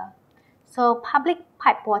water. So public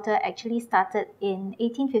pipe water actually started in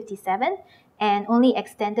 1857 and only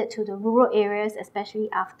extended to the rural areas, especially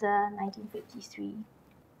after 1953.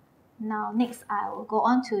 Now next, I will go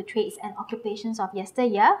on to trades and occupations of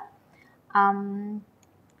yesteryear.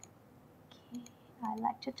 I'd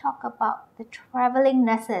like to talk about the travelling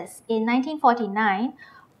nurses. In 1949,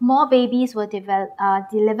 more babies were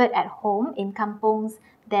delivered at home in kampongs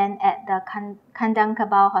than at the Kandang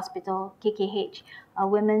Kabau Hospital, KKH, a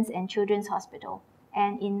women's and children's hospital.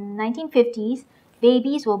 And in 1950s,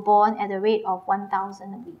 babies were born at a rate of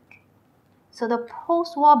 1,000 a week. So the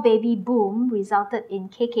post-war baby boom resulted in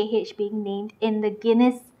KKH being named in the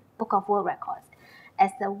Guinness Book of World Records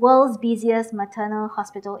as the world's busiest maternal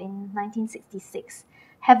hospital in 1966,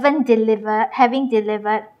 having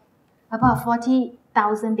delivered about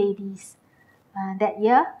 40,000 babies that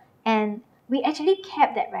year, and we actually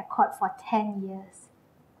kept that record for 10 years.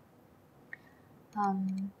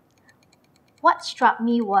 What struck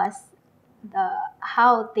me was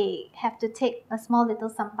how they have to take a small little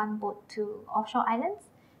sampan boat to offshore islands.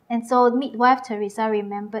 And so midwife Teresa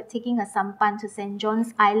remembered taking a sampan to St.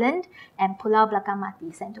 John's Island and Pulau Belakang Mati,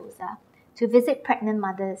 Sentosa, to visit pregnant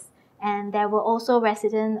mothers. And there were also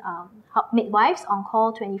resident midwives on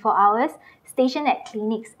call 24 hours, stationed at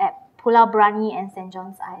clinics at Pulau Brani and St.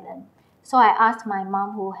 John's Island. So I asked my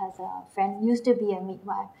mom, who has a friend, used to be a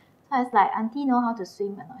midwife. So I was like, Auntie, know how to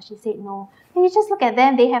swim or not? She said no. And you just look at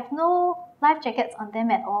them, they have no life jackets on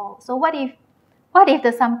them at all. So what if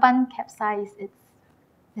the sampan capsized?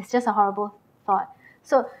 It's just a horrible thought.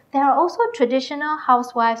 So there are also traditional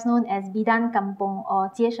housewives known as bidan kampong or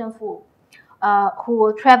接生妇, who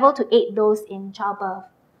will travel to aid those in childbirth.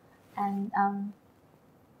 And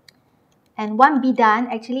one Bygone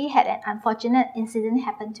actually had an unfortunate incident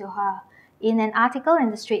happen to her. In an article in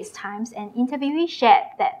the Straits Times, an interviewee shared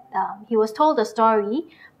that he was told the story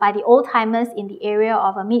by the old-timers in the area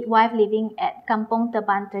of a midwife living at Kampong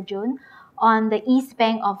Terjun on the east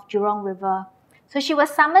bank of Jurong River. So she was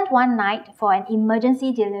summoned one night for an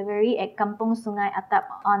emergency delivery at Kampong Sungai Attap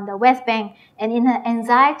on the west bank, and in her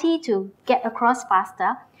anxiety to get across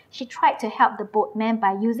faster, she tried to help the boatman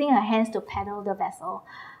by using her hands to paddle the vessel.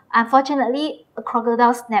 Unfortunately, a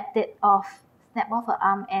crocodile snapped off her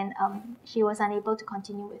arm, and she was unable to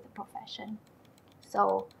continue with the profession.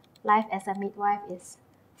 So life as a midwife is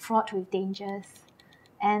fraught with dangers.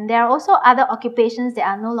 And there are also other occupations that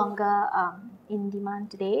are no longer in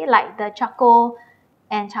demand today, like the charcoal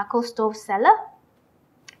and charcoal stove seller.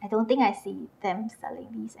 I don't think I see them selling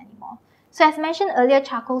these anymore. So as mentioned earlier,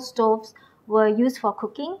 charcoal stoves were used for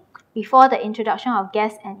cooking before the introduction of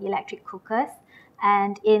gas and electric cookers.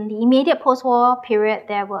 And in the immediate post-war period,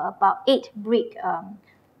 there were about 8 brick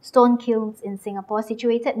stone kilns in Singapore,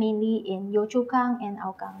 situated mainly in Yio Chu Kang and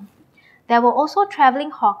Hougang. There were also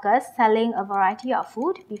travelling hawkers selling a variety of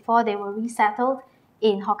food before they were resettled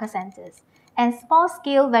in hawker centres. And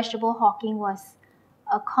small-scale vegetable hawking was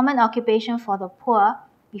a common occupation for the poor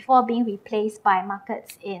before being replaced by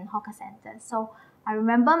markets in hawker centres. So I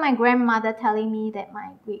remember my grandmother telling me that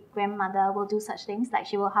my great-grandmother will do such things, like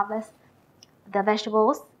she will harvest the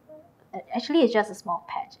vegetables. Actually, it's just a small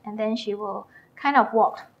patch, and then she will kind of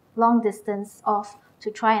walk long distance off to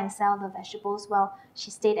try and sell the vegetables while she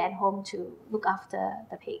stayed at home to look after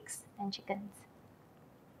the pigs and chickens.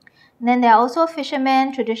 And then there are also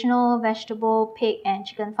fishermen, traditional vegetable, pig and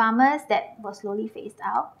chicken farmers that were slowly phased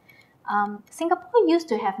out. Singapore used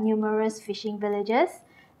to have numerous fishing villages.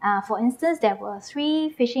 For instance, there were 3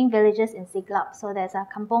 fishing villages in Siglap. So there's a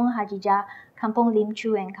Kampong Hajijah, Kampong Lim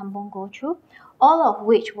Chu and Kampong Go Chu, all of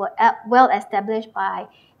which were well established by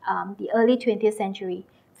the early 20th century.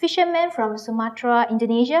 Fishermen from Sumatra,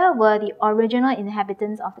 Indonesia were the original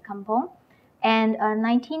inhabitants of the kampong, and a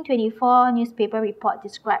 1924 newspaper report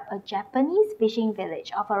described a Japanese fishing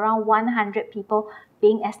village of around 100 people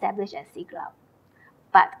being established at Siglap.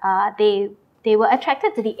 But they were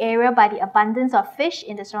attracted to the area by the abundance of fish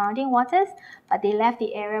in the surrounding waters, but they left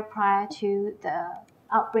the area prior to the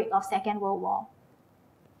outbreak of Second World War.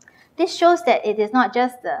 This shows that it is not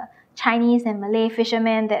just the Chinese and Malay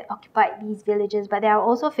fishermen that occupied these villages, but there are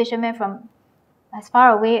also fishermen from as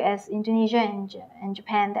far away as Indonesia and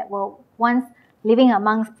Japan that were once living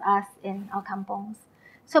amongst us in our kampongs.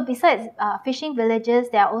 So besides fishing villages,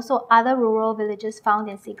 there are also other rural villages found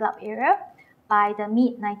in Siglap area by the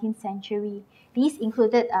mid-19th century. These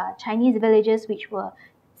included Chinese villages which were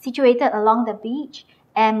situated along the beach,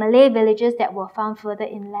 and Malay villages that were found further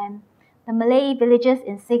inland. The Malay villages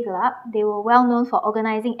in Siglap, they were well known for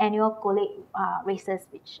organizing annual golek races,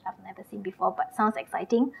 which I've never seen before but sounds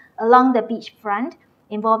exciting, along the beach front,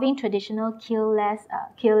 involving traditional keelless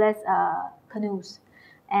canoes.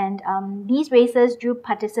 And these races drew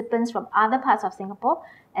participants from other parts of Singapore,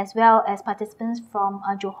 as well as participants from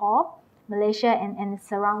Johor, Malaysia, and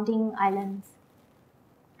surrounding islands.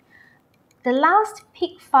 The last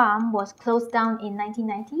pig farm was closed down in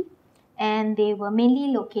 1990, and they were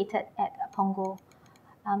mainly located at Punggol.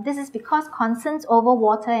 This is because concerns over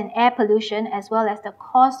water and air pollution, as well as the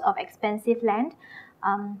cost of expensive land,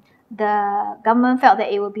 the government felt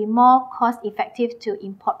that it would be more cost-effective to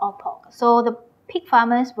import all pork. So the pig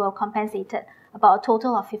farmers were compensated about a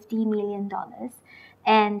total of $50 million,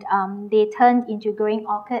 and they turned into growing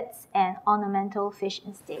orchids and ornamental fish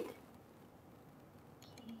instead.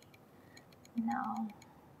 Okay. Now,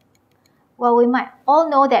 well, we might all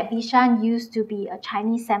know that Bishan used to be a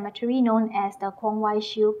Chinese cemetery known as the Kwong Wai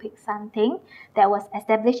Siu Pig San Ting that was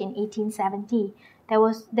established in 1870.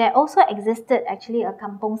 There also existed actually a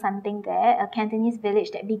Kampong San Ting there, a Cantonese village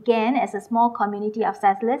that began as a small community of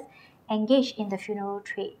settlers engaged in the funeral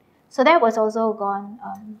trade. So that was also gone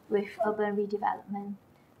with urban redevelopment.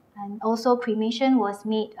 And also cremation was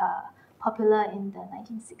made popular in the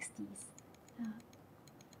 1960s.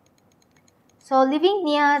 So living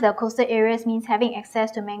near the coastal areas means having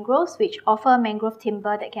access to mangroves, which offer mangrove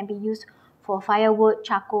timber that can be used for firewood,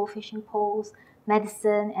 charcoal, fishing poles,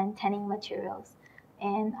 medicine, and tanning materials.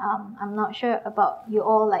 And I'm not sure about you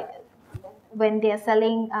all, like when they're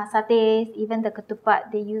selling satays, even the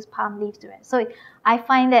ketupat, they use palm leaves to it. So I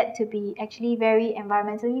find that to be actually very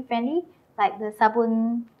environmentally friendly, like the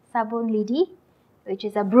sabun lidi, which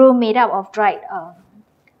is a broom made up of dried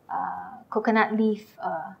coconut leaf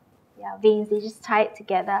veins. They just tie it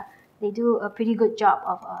together. They do a pretty good job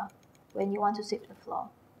of when you want to sweep the floor.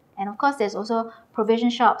 And of course, there's also provision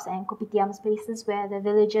shops and kopitiams, places where the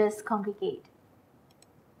villagers congregate.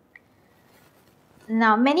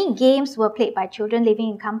 Now, many games were played by children living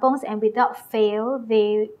in kampongs, and without fail,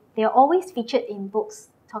 they're always featured in books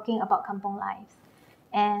talking about kampong lives.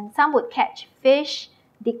 And some would catch fish,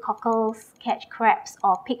 dig cockles, catch crabs,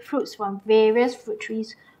 or pick fruits from various fruit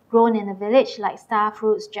trees grown in the village, like star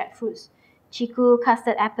fruits, jackfruits, chiku,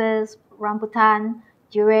 custard apples, rambutan,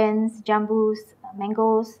 durians, jambus,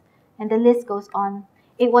 mangoes, and the list goes on.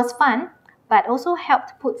 It was fun, but also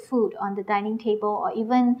helped put food on the dining table, or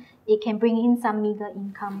even it can bring in some meager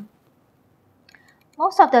income.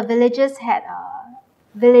 Most of the villagers had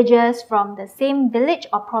villagers from the same village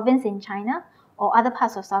or province in China or other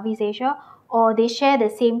parts of Southeast Asia, or they share the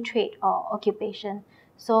same trade or occupation.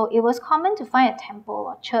 So it was common to find a temple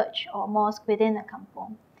or church or mosque within a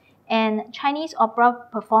kampong. And Chinese opera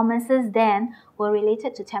performances then were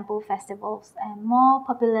related to temple festivals and more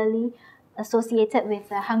popularly associated with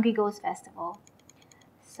the Hungry Ghost Festival.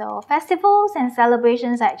 So festivals and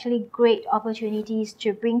celebrations are actually great opportunities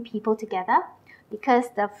to bring people together, because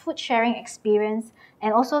the food sharing experience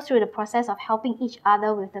and also through the process of helping each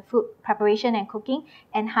other with the food preparation and cooking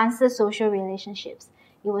enhances social relationships.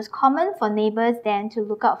 It was common for neighbors then to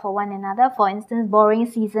look out for one another, for instance, borrowing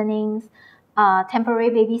seasonings, temporary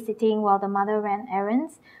babysitting while the mother ran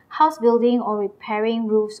errands, house building, or repairing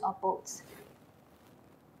roofs or boats.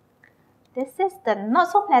 This is the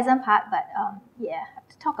not so pleasant part, but yeah, I have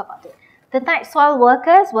to talk about it. The night soil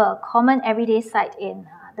workers were a common everyday sight in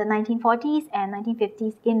the 1940s and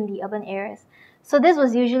 1950s in the urban areas. So this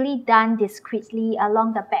was usually done discreetly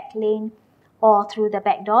along the back lane or through the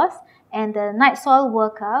back doors, and the night soil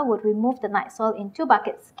worker would remove the night soil in 2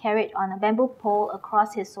 buckets carried on a bamboo pole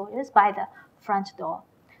across his shoulders by the front door.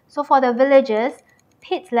 So for the villagers,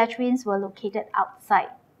 pit latrines were located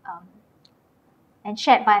outside and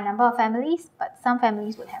shared by a number of families, but some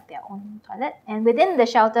families would have their own toilet. And within the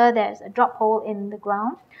shelter, there's a drop hole in the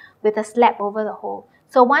ground with a slab over the hole.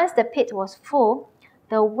 So once the pit was full,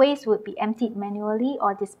 the waste would be emptied manually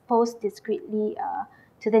or disposed discreetly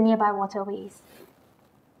to the nearby waterways.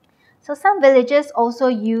 So some villagers also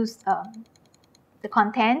used the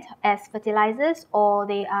content as fertilizers, or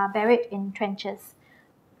they are buried in trenches.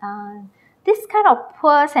 This kind of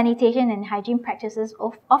poor sanitation and hygiene practices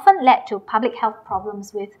often led to public health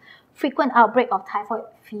problems with frequent outbreak of typhoid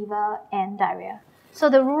fever and diarrhea. So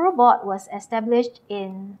the Rural Board was established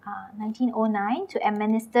in 1909 to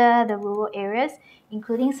administer the rural areas,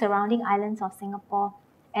 including surrounding islands of Singapore,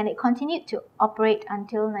 and it continued to operate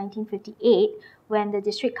until 1958 when the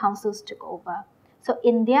district councils took over. So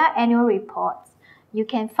in their annual reports, you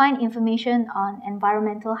can find information on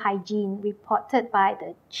environmental hygiene reported by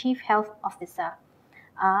the Chief Health Officer,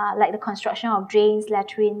 like the construction of drains,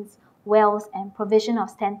 latrines, wells, and provision of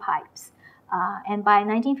standpipes. And by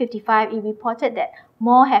 1955, it reported that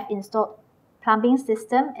more have installed plumbing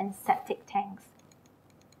system and septic tanks.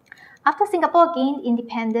 After Singapore gained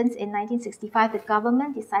independence in 1965, the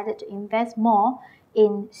government decided to invest more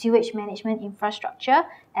in sewage management infrastructure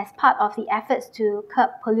as part of the efforts to curb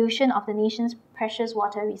pollution of the nation's precious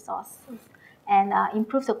water resources and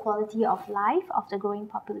improve the quality of life of the growing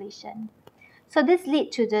population. So this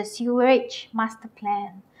led to the Sewerage Master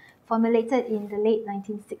Plan, formulated in the late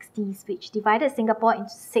 1960s, which divided Singapore into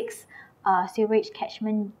 6 sewerage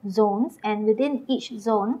catchment zones, and within each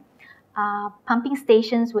zone, pumping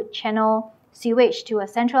stations would channel sewage to a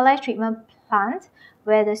centralized treatment plant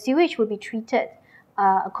where the sewage would be treated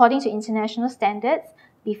according to international standards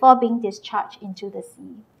before being discharged into the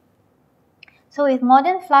sea. So with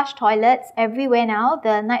modern flush toilets everywhere now,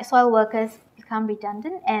 the night soil workers become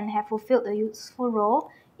redundant and have fulfilled a useful role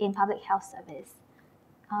in public health service.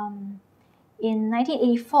 In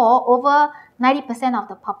 1984, over 90% of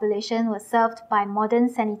the population was served by modern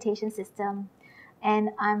sanitation system.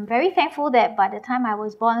 And I'm very thankful that by the time I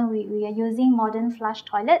was born, we are using modern flush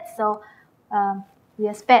toilets. So we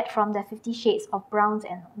are spared from the 50 shades of browns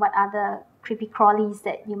and what other creepy crawlies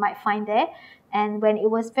that you might find there. And when it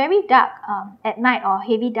was very dark at night or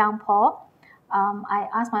heavy downpour, I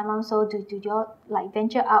asked my mom, so do you all like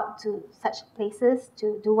venture out to such places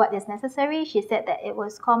to do what is necessary? She said that it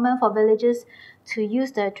was common for villagers to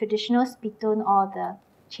use the traditional spittoon or the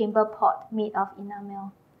chamber pot made of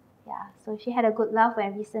enamel. Yeah, so she had a good laugh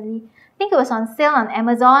when recently, I think it was on sale on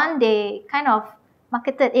Amazon, they kind of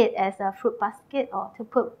marketed it as a fruit basket or to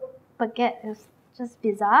put baguette. It was just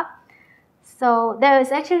bizarre. So there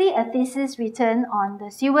is actually a thesis written on the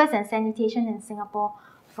sewers and sanitation in Singapore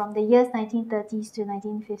from the years 1930s to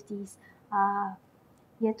 1950s.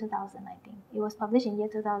 year 2000, I think. It was published in year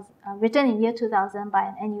 2000, written in year 2000 by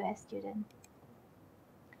an NUS student.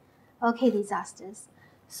 Okay, disasters.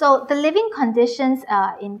 So the living conditions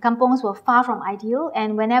in kampongs were far from ideal,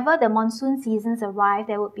 and whenever the monsoon seasons arrived,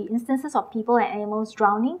 there would be instances of people and animals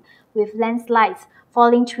drowning, with landslides,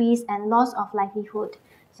 falling trees, and loss of livelihood.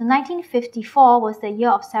 So 1954 was the year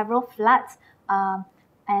of several floods,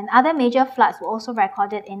 and other major floods were also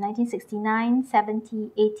recorded in 1969,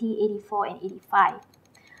 70, 80, 84, and 85.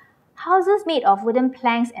 Houses made of wooden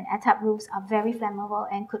planks and attap roofs are very flammable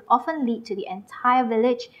and could often lead to the entire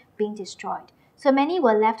village being destroyed. So many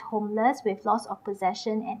were left homeless with loss of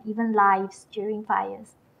possession and even lives during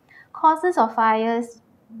fires. Causes of fires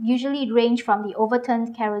usually range from the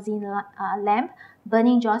overturned kerosene lamp,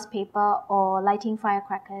 burning joss paper, or lighting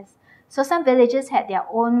firecrackers. So some villages had their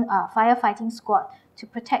own firefighting squad to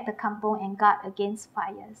protect the kampong and guard against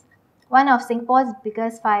fires. One of Singapore's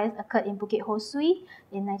biggest fires occurred in Bukit Ho Swee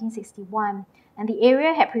in 1961, and the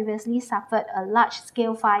area had previously suffered a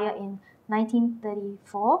large-scale fire in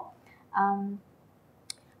 1934,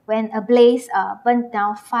 when a blaze burnt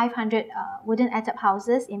down 500 wooden attap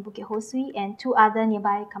houses in Bukit Ho Swee and 2 other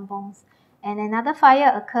nearby kampongs. And another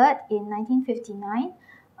fire occurred in 1959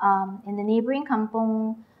 in the neighboring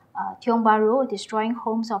kampong Tiong Bahru, destroying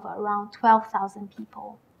homes of around 12,000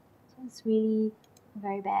 people. So it's really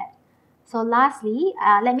very bad. So lastly,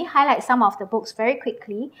 let me highlight some of the books very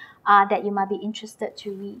quickly that you might be interested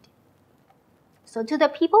to read. So to the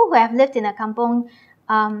people who have lived in a kampong,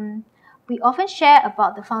 we often share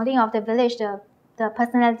about the founding of the village, the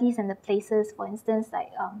personalities and the places, for instance,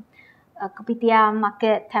 like kopitiam,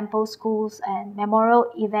 market, temple, schools, and memorial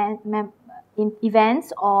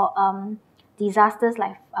events or disasters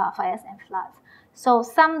like fires and floods. So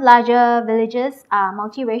some larger villages are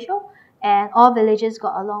multiracial, and all villages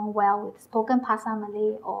got along well with spoken Pasar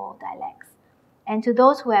Malay or dialects. And to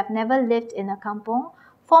those who have never lived in a kampong,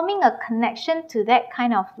 forming a connection to that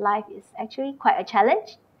kind of life is actually quite a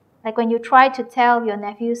challenge. Like when you try to tell your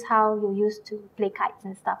nephews how you used to play kites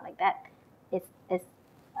and stuff like that, it's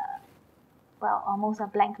well, almost a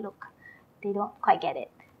blank look. They don't quite get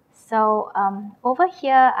it. So over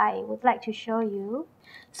here, I would like to show you.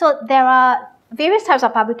 So there are various types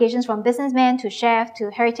of publications, from businessmen to chefs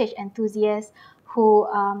to heritage enthusiasts, who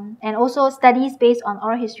and also studies based on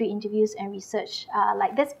oral history interviews and research,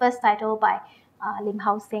 like this first title by Lim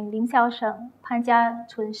Hao Seng, Lim Xiao Sheng, Pan Jia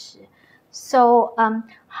Chun Shi. So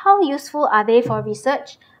how useful are they for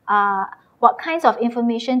research? What kinds of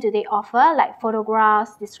information do they offer, like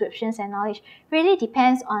photographs, descriptions, and knowledge? Really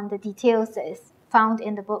depends on the details that is found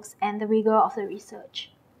in the books and the rigor of the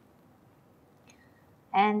research.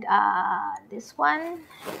 And this one,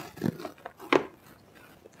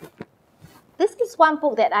 this is one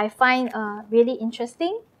book that I find really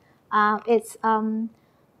interesting. It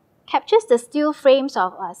captures the steel frames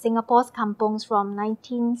of Singapore's kampongs from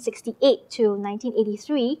 1968 to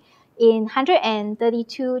 1983 in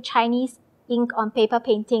 132 Chinese ink on paper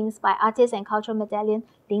paintings by artist and cultural medallion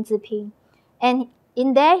Lin Ziping. And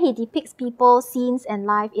in there, he depicts people, scenes, and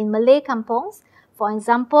life in Malay kampongs. For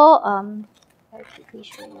example, I'll quickly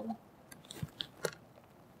show you.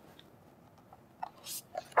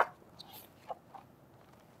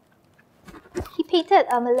 He painted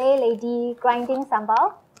a Malay lady grinding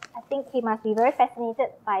sambal. I think he must be very fascinated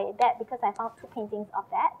by that because I found 2 paintings of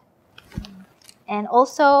that. And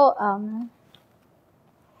also, I'm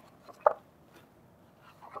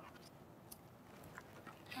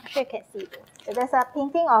not sure you can see this. So there's a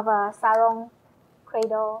painting of a sarong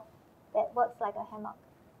cradle that works like a hammock,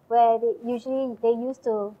 where they used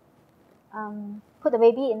to put the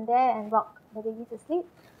baby in there and rock the baby to sleep.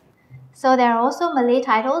 So there are also Malay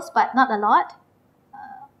titles, but not a lot.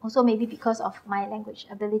 Also maybe because of my language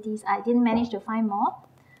abilities, I didn't manage to find more.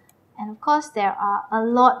 And of course, there are a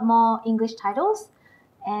lot more English titles.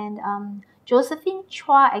 And Josephine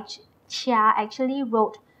Chia actually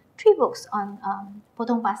wrote 3 books on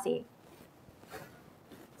Potong Pasir.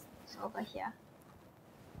 So over here.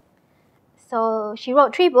 So she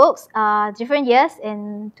wrote 3 books, different years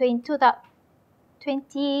in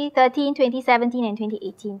 2013, 2017, and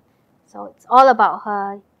 2018. So it's all about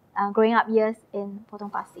her growing up years in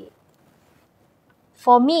Potong Pasir.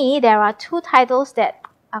 For me, there are 2 titles that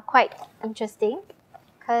are quite interesting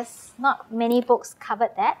because not many books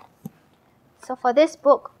covered that. So for this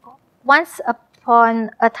book, Once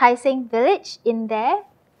Upon a Tai Seng Village, in there,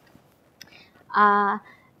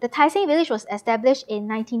 the Tai Seng village was established in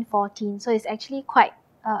 1914, so it's actually quite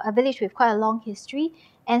a village with quite a long history,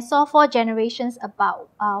 and saw 4 generations, about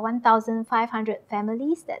 1,500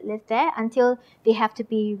 families that lived there until they have to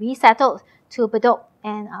be resettled to Bedok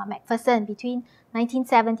and MacPherson between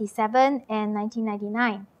 1977 and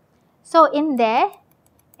 1999. So in there,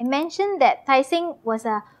 it mentioned that Tai Seng was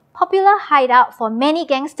a popular hideout for many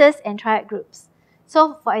gangsters and triad groups.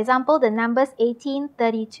 So for example, the numbers 18,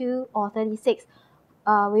 32 or 36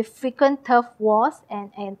 with frequent turf wars,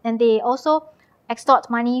 and they also extort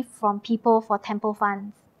money from people for temple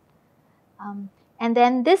funds. And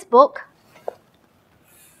then this book,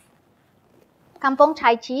 Kampong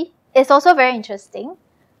Chai Chi, is also very interesting.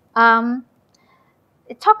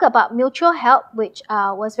 It talked about mutual help, which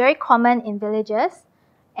was very common in villages,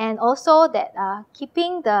 and also that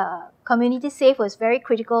keeping the community safe was very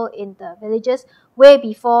critical in the villages way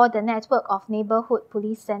before the network of neighborhood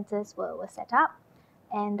police centers were set up.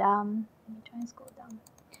 And let me try and scroll down.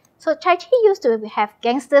 So Chai Chi used to have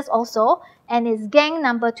gangsters also, and it's gang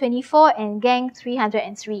number 24 and gang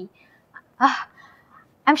 303.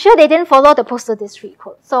 I'm sure they didn't follow the postal district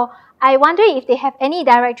code. So I wonder if they have any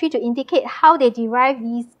directory to indicate how they derived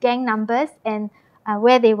these gang numbers and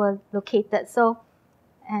where they were located. So,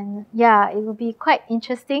 and yeah, it will be quite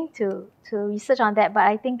interesting to research on that, but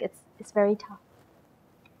I think it's very tough.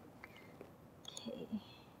 Okay.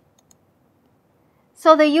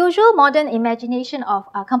 So the usual modern imagination of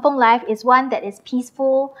kampong life is one that is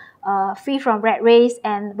peaceful, free from rat race,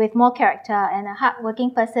 and with more character, and a hardworking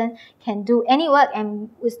person can do any work and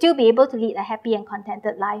will still be able to lead a happy and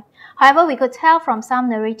contented life. However, we could tell from some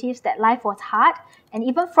narratives that life was hard and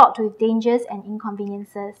even fraught with dangers and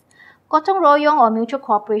inconveniences. Gotong royong or mutual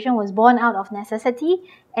cooperation was born out of necessity,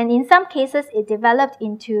 and in some cases it developed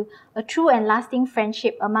into a true and lasting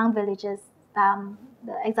friendship among villagers.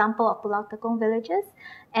 The example of Pulau Tekong villages,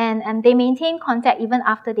 and they maintained contact even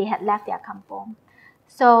after they had left their kampong.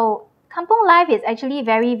 So kampong life is actually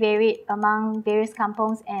very varied among various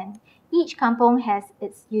kampongs, and each kampong has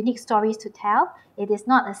its unique stories to tell. It is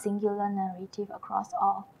not a singular narrative across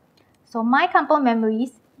all. So my kampong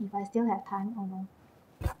memories, if I still have time, oh no.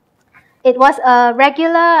 It was a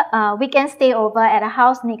regular weekend stay over at a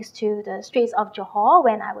house next to the streets of Johor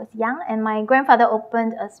when I was young, and my grandfather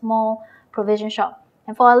opened a small provision shop.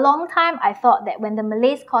 And for a long time, I thought that when the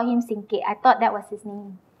Malays call him Singkit, I thought that was his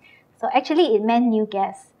name. So actually, it meant new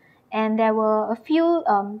guests. And there were a few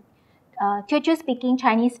Teochew-speaking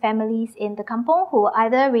Chinese families in the kampong who were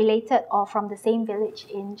either related or from the same village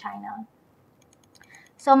in China.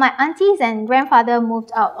 So my aunties and grandfather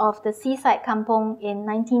moved out of the seaside kampong in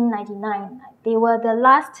 1999. They were the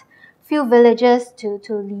last few villagers to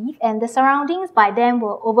leave, and the surroundings by then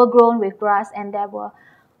were overgrown with grass, and there were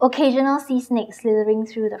occasional sea snakes slithering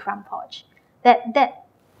through the front porch. That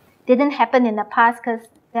didn't happen in the past because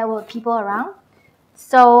there were people around.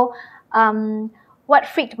 So what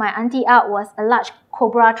freaked my auntie out was a large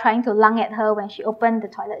cobra trying to lung at her when she opened the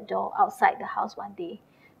toilet door outside the house one day.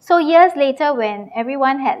 So years later, when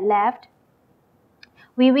everyone had left,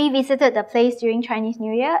 we revisited the place during Chinese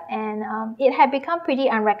New Year, and it had become pretty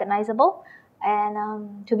unrecognizable.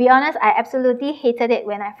 And to be honest, I absolutely hated it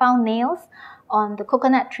when I found nails on the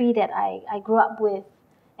coconut tree that I grew up with,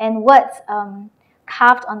 and words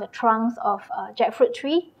carved on the trunks of a jackfruit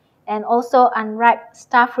tree, and also unripe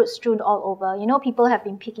starfruit strewn all over. You know, people have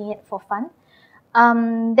been picking it for fun.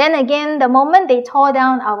 Then again, the moment they tore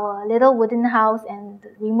down our little wooden house and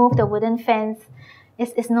removed the wooden fence,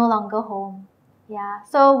 it's no longer home. Yeah.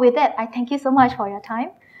 So with that, I thank you so much for your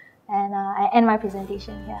time, and I end my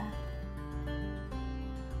presentation here.